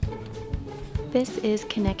This is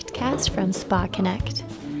ConnectCast from SpaKinect,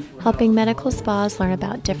 helping medical spas learn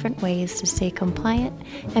about different ways to stay compliant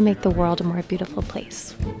and make the world a more beautiful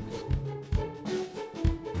place.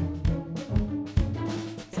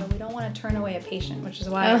 So we don't want to turn away a patient, which is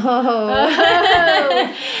why...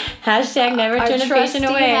 Hashtag never turn a patient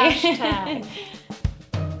away. Hashtag.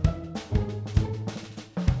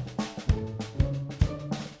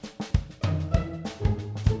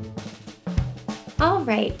 All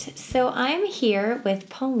right, so I'm here with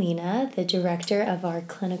Paulina, the director of our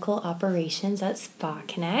clinical operations at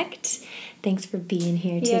SpaKinect. Thanks for being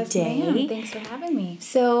here today. Yes, ma'am. Thanks for having me.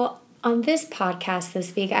 So on this podcast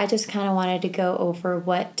this week, I just kind of wanted to go over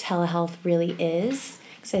what telehealth really is,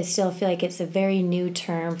 because I still feel like it's a very new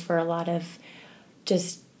term for a lot of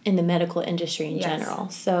just in the medical industry in general.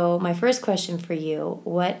 So my first question for you,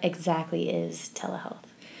 what exactly is telehealth?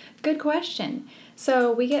 Good question.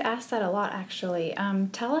 So we get asked that a lot, actually.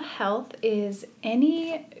 Telehealth is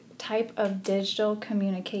any type of digital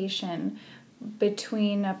communication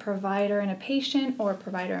between a provider and a patient, or a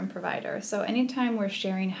provider and provider. So anytime we're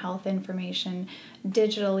sharing health information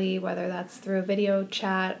digitally, whether that's through a video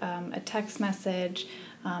chat, a text message,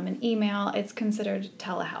 an email, it's considered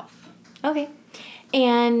telehealth. Okay.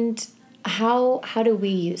 And how do we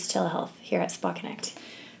use telehealth here at SpaKinect?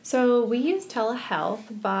 So we use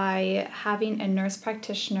telehealth by having a nurse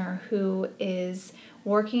practitioner who is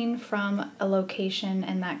working from a location,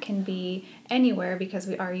 and that can be anywhere because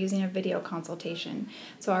we are using a video consultation.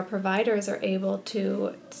 So our providers are able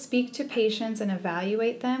to speak to patients and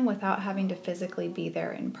evaluate them without having to physically be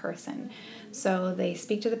there in person. So they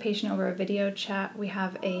speak to the patient over a video chat. We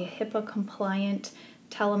have a HIPAA compliant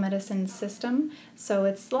telemedicine system. So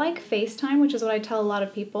it's like FaceTime, which is what I tell a lot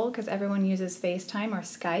of people because everyone uses FaceTime or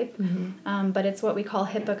Skype. Mm-hmm. But it's what we call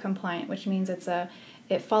HIPAA compliant, which means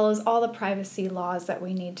it follows all the privacy laws that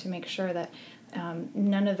we need to make sure that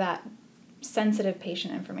none of that sensitive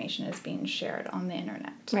patient information is being shared on the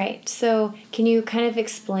internet. Right. So can you kind of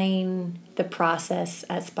explain the process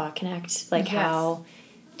at SpaKinect, like how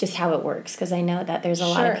it works? Because I know that there's a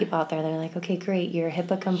lot of people out there that are like, okay, great, you're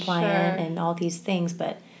HIPAA compliant and all these things,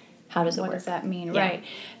 but how does it work? What does that mean? Yeah. Right.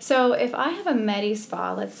 So if I have a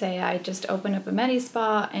Medi-Spa, let's say I just open up a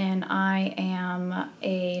Medi-Spa and I am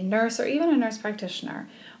a nurse or even a nurse practitioner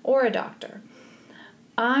or a doctor,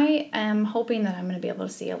 I am hoping that I'm going to be able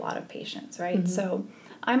to see a lot of patients, right? Mm-hmm. So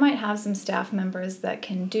I might have some staff members that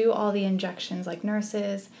can do all the injections like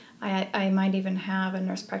nurses. I might even have a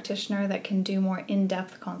nurse practitioner that can do more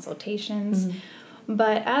in-depth consultations. Mm-hmm.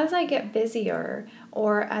 But as I get busier,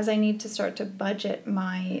 or as I need to start to budget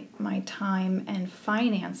my time and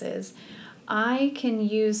finances, I can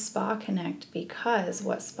use SpaKinect, because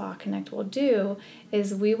what SpaKinect will do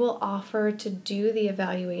is we will offer to do the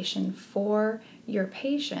evaluation for your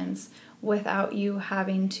patients without you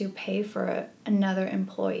having to pay for another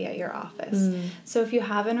employee at your office. Mm. So if you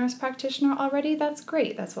have a nurse practitioner already, that's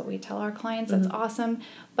great. That's what we tell our clients. That's awesome.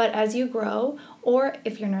 But as you grow, or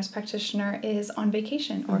if your nurse practitioner is on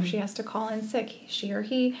vacation, or if she has to call in sick, she or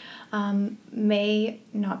he may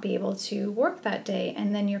not be able to work that day,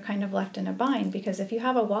 and then you're kind of left in a bind, because if you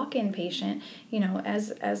have a walk-in patient,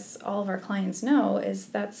 as all of our clients know, is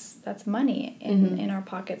that's money in our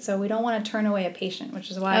pocket. So we don't want to turn away a patient,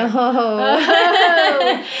 which is why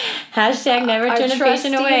hashtag never turn a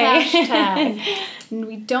patient away. Hashtag.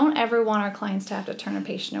 We don't ever want our clients to have to turn a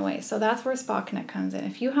patient away. So that's where SpaKinect comes in.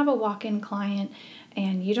 If you have a walk-in client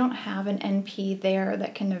and you don't have an NP there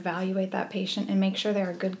that can evaluate that patient and make sure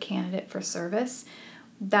they're a good candidate for service,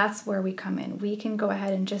 that's where we come in. We can go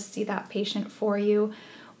ahead and just see that patient for you.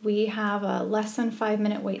 We have a less than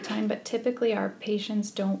 5-minute wait time, but typically our patients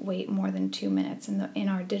don't wait more than 2 minutes in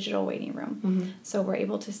our digital waiting room. Mm-hmm. So we're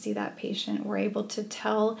able to see that patient. We're able to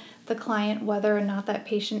tell the client whether or not that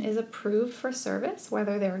patient is approved for service,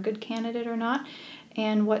 whether they're a good candidate or not,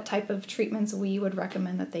 and what type of treatments we would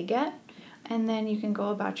recommend that they get. And then you can go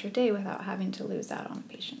about your day without having to lose out on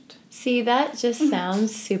a patient. See, that just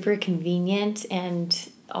sounds super convenient and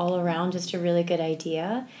all around just a really good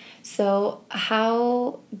idea. So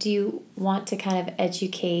how do you want to kind of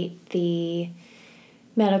educate the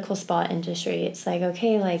medical spa industry? It's like,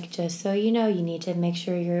 okay, like, just so you know, you need to make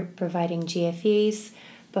sure you're providing GFEs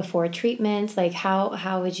before treatments. Like,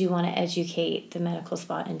 how would you want to educate the medical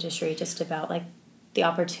spa industry just about, like, the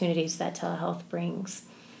opportunities that telehealth brings?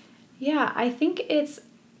 Yeah, I think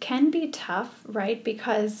can be tough, right?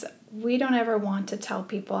 Because we don't ever want to tell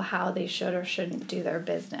people how they should or shouldn't do their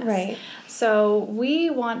business. Right. So we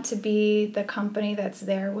want to be the company that's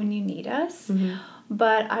there when you need us. Mm-hmm.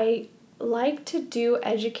 But I like to do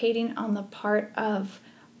educating on the part of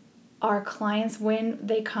our clients when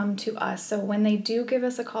they come to us. So when they do give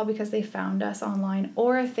us a call because they found us online,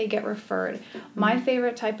 or if they get referred. My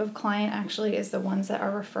favorite type of client actually is the ones that are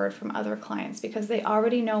referred from other clients, because they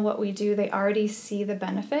already know what we do. They already see the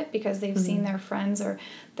benefit because they've seen their friends or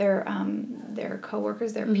their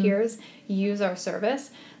coworkers, their peers use our service.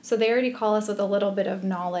 So they already call us with a little bit of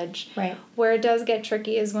knowledge. Right. Where it does get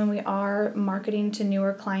tricky is when we are marketing to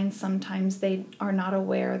newer clients, sometimes they are not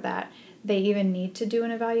aware that they even need to do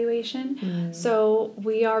an evaluation. So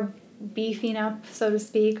we are beefing up, so to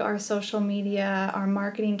speak, our social media, our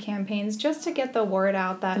marketing campaigns, just to get the word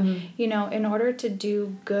out that, you know, in order to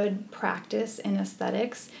do good practice in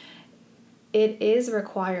aesthetics, it is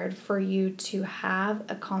required for you to have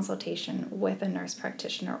a consultation with a nurse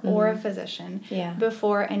practitioner or a physician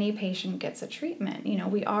before any patient gets a treatment. You know,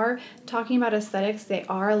 we are talking about aesthetics. They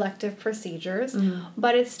are elective procedures,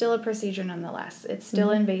 but it's still a procedure nonetheless. It's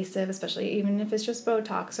still invasive, especially even if it's just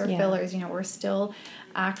Botox or fillers. You know, we're still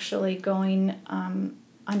actually going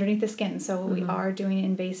underneath the skin. So we are doing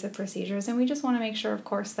invasive procedures, and we just want to make sure, of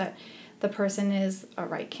course, that the person is a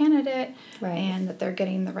right candidate and that they're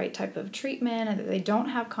getting the right type of treatment and that they don't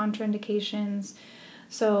have contraindications.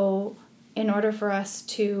 So in order for us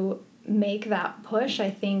to make that push,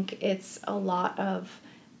 I think it's a lot of,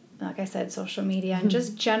 like I said, social media and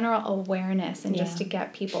just general awareness and just to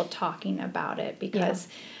get people talking about it, because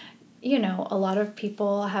you know, a lot of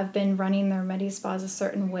people have been running their Medi-Spas a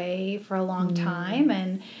certain way for a long time,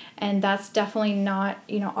 and that's definitely not,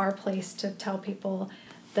 you know, our place to tell people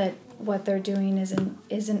that what they're doing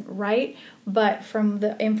isn't right. But from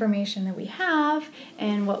the information that we have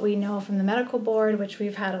and what we know from the medical board, which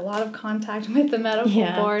we've had a lot of contact with the medical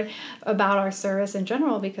board about our service in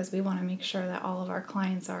general, because we want to make sure that all of our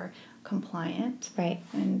clients are compliant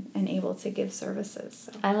and able to give services.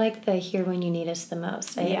 So. I like the here when you need us the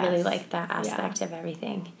most. I really like that aspect of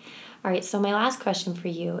everything. All right, so my last question for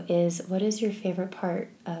you is, what is your favorite part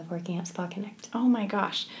of working at SpaKinect? Oh my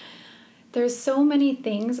gosh. There's so many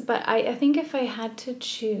things, but I think if I had to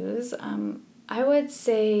choose, I would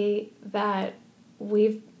say that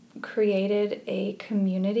we've created a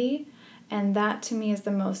community, and that to me is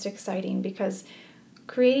the most exciting, because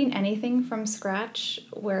creating anything from scratch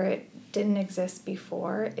where it didn't exist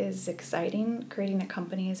before is exciting. Creating a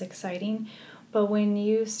company is exciting. But when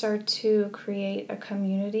you start to create a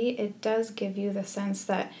community, it does give you the sense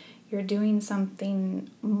that you're doing something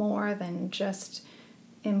more than just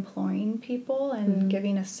employing people and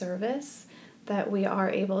giving a service, that we are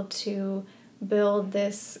able to build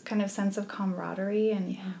this kind of sense of camaraderie,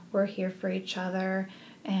 and we're here for each other.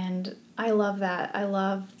 And I love that. I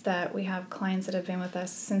love that we have clients that have been with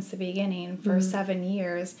us since the beginning for 7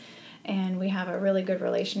 years, and we have a really good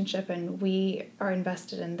relationship, and we are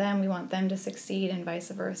invested in them. We want them to succeed and vice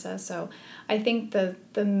versa. So I think the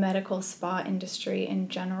medical spa industry in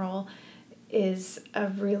general is a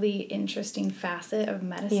really interesting facet of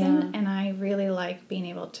medicine, and I really like being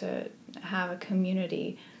able to have a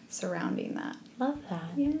community surrounding that. Love that.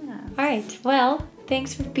 Yeah. All right. Well,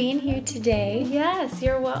 thanks for being here today. Yes,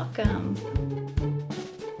 you're welcome.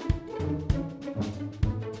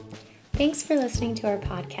 Thanks for listening to our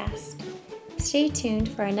podcast. Stay tuned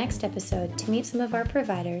for our next episode to meet some of our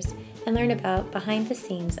providers and learn about behind the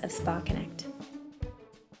scenes of SpaKinect.